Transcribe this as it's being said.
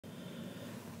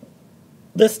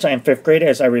This time, 5th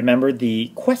graders, I remembered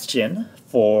the question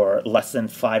for lesson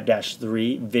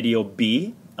 5-3, video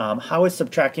B. How is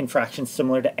subtracting fractions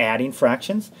similar to adding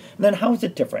fractions? And then how is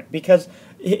it different? Because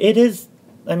it is,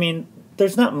 I mean,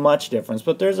 there's not much difference,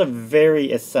 but there's a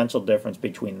very essential difference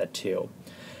between the two.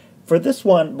 For this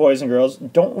one, boys and girls,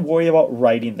 don't worry about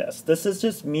writing this. This is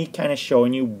just me kind of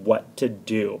showing you what to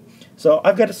do. So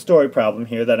I've got a story problem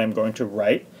here that I'm going to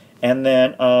write, and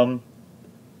then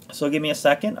so give me a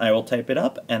second, I will type it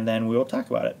up, and then we will talk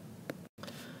about it.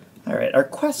 Alright, our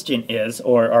question is,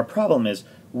 or our problem is,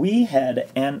 we had,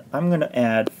 and I'm going to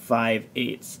add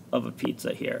 5/8 of a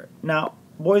pizza here. Now,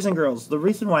 boys and girls, the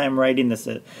reason why I'm writing this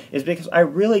is because I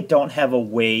really don't have a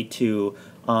way to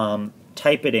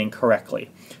type it in correctly.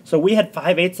 So we had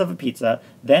 5/8 of a pizza,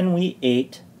 then we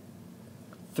ate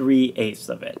 3/8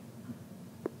 of it.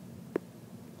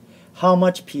 How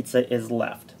much pizza is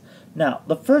left? Now,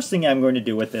 the first thing I'm going to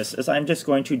do with this is I'm just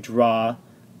going to draw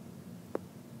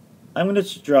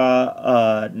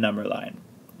a number line,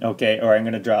 okay, or I'm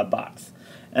going to draw a box.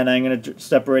 And I'm going to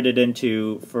separate it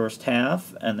into first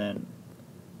half, and then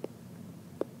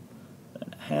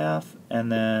half,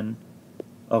 and then,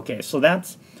 okay, so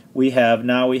that's,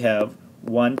 now we have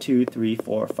 1, 2, 3,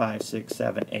 4, 5, 6,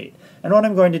 7, 8. And what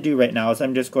I'm going to do right now is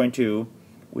I'm just going to,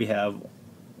 we have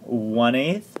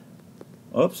 1/8.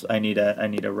 Oops, I need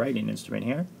a writing instrument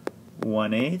here.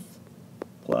 1/8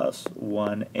 plus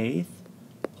 1/8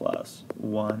 plus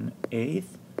 1/8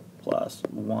 plus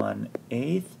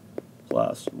 1/8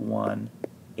 plus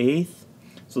 1/8.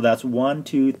 So that's 1,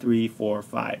 2, 3, 4,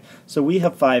 5. So we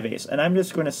have 5/8, and I'm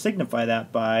just going to signify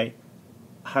that by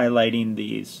highlighting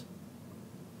these.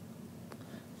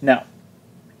 Now,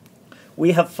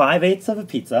 we have 5/8 of a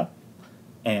pizza,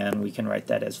 and we can write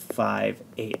that as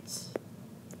 5/8.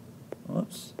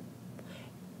 Whoops.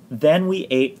 Then we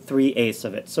ate 3/8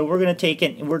 of it. So we're going to take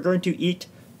it, we're going to eat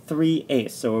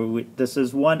 3/8. So this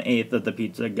is 1/8 of the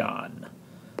pizza gone.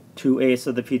 2/8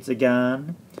 of the pizza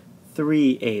gone.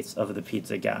 3/8 of the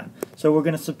pizza gone. So we're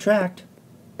going to subtract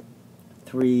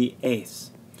 3/8.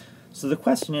 So the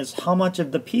question is, how much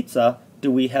of the pizza do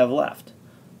we have left?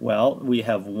 Well, we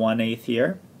have 1/8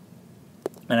 here.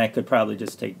 And I could probably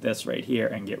just take this right here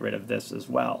and get rid of this as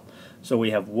well. So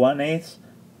we have 1/8,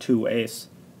 2/8.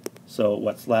 So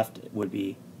what's left would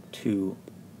be 2.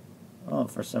 Oh,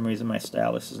 for some reason my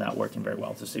stylus is not working very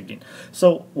well this evening.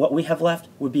 So what we have left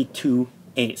would be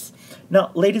 2/8.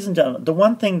 Now, ladies and gentlemen, the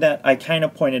one thing that I kind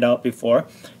of pointed out before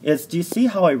is, do you see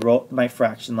how I wrote my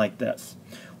fraction like this?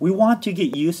 We want to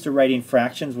get used to writing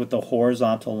fractions with a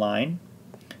horizontal line,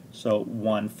 so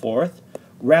 1/4,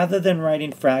 rather than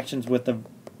writing fractions with a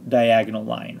diagonal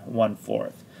line,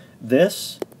 1/4.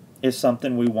 This is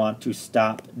something we want to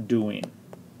stop doing.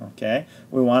 Okay,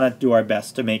 we want to do our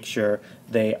best to make sure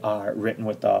they are written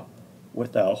with a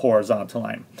horizontal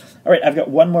line. All right, I've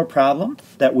got one more problem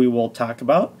that we will talk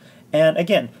about, and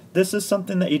again, this is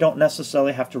something that you don't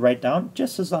necessarily have to write down,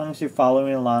 just as long as you're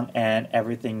following along and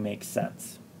everything makes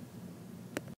sense.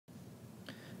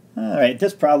 All right,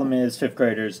 this problem is, 5th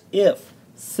graders, if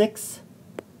 6,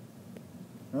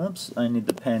 oops, I need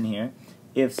the pen here,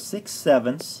 if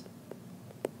 6/7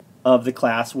 of the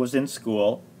class was in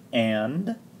school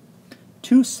and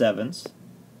 2/7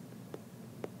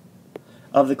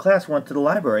 of the class went to the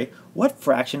library, what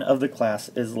fraction of the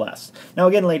class is less? Now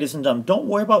again, ladies and gentlemen, don't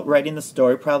worry about writing the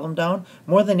story problem down.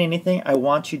 More than anything, I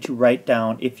want you to write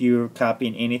down, if you're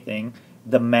copying anything,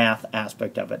 the math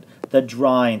aspect of it, the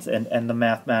drawings and the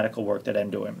mathematical work that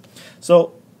I'm doing.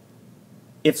 So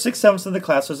if 6/7 of the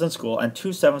class was in school and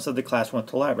 2/7 of the class went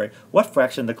to the library, what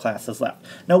fraction of the class is left?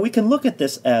 Now we can look at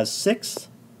this as 6/7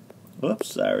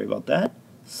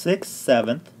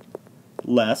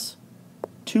 less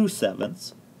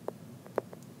 2/7,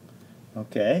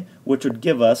 okay, which would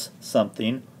give us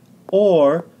something,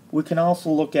 or we can also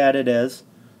look at it as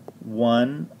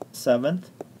 1/7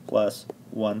 plus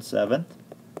 1/7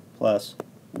 plus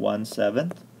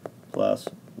 1/7 plus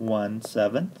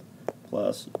 1/7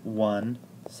 plus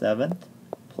 1/7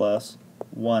 plus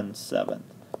 1/7.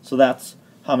 So that's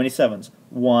how many sevens?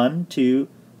 1, 2,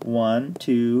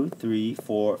 3,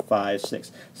 4, 5,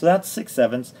 6. So that's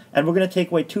 6/7, and we're going to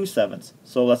take away 2/7.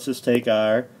 So let's just take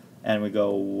our, and we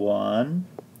go 1,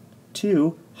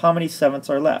 2. How many sevenths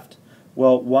are left?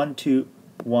 Well, 1, 2,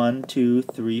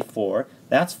 3, 4.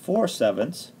 That's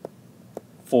 4/7.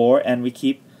 4, and we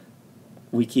keep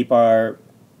our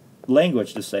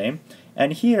language the same.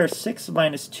 And here, 6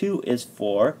 minus 2 is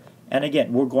 4. And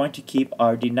again, we're going to keep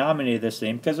our denominator the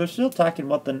same because we're still talking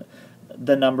about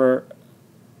the number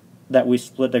that we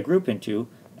split the group into,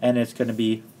 and it's going to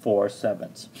be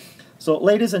 4/7. So,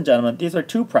 ladies and gentlemen, these are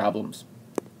two problems.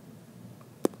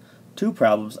 two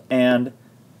problems, and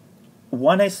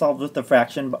one I solved with the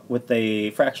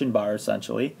fraction bar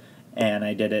essentially, and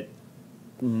I did it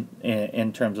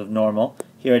in terms of normal.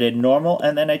 Here I did normal,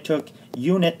 and then I took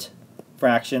unit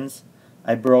fractions.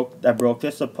 I broke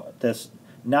this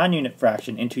non-unit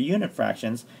fraction into unit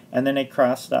fractions, and then I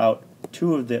crossed out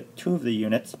two of the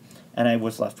units, and I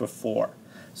was left with 4.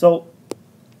 So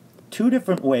two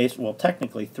different ways, well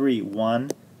technically three,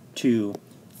 1, 2,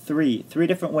 3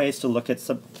 different ways to look at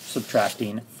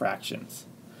subtracting fractions.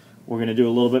 We're going to do a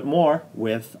little bit more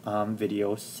with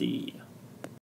video C.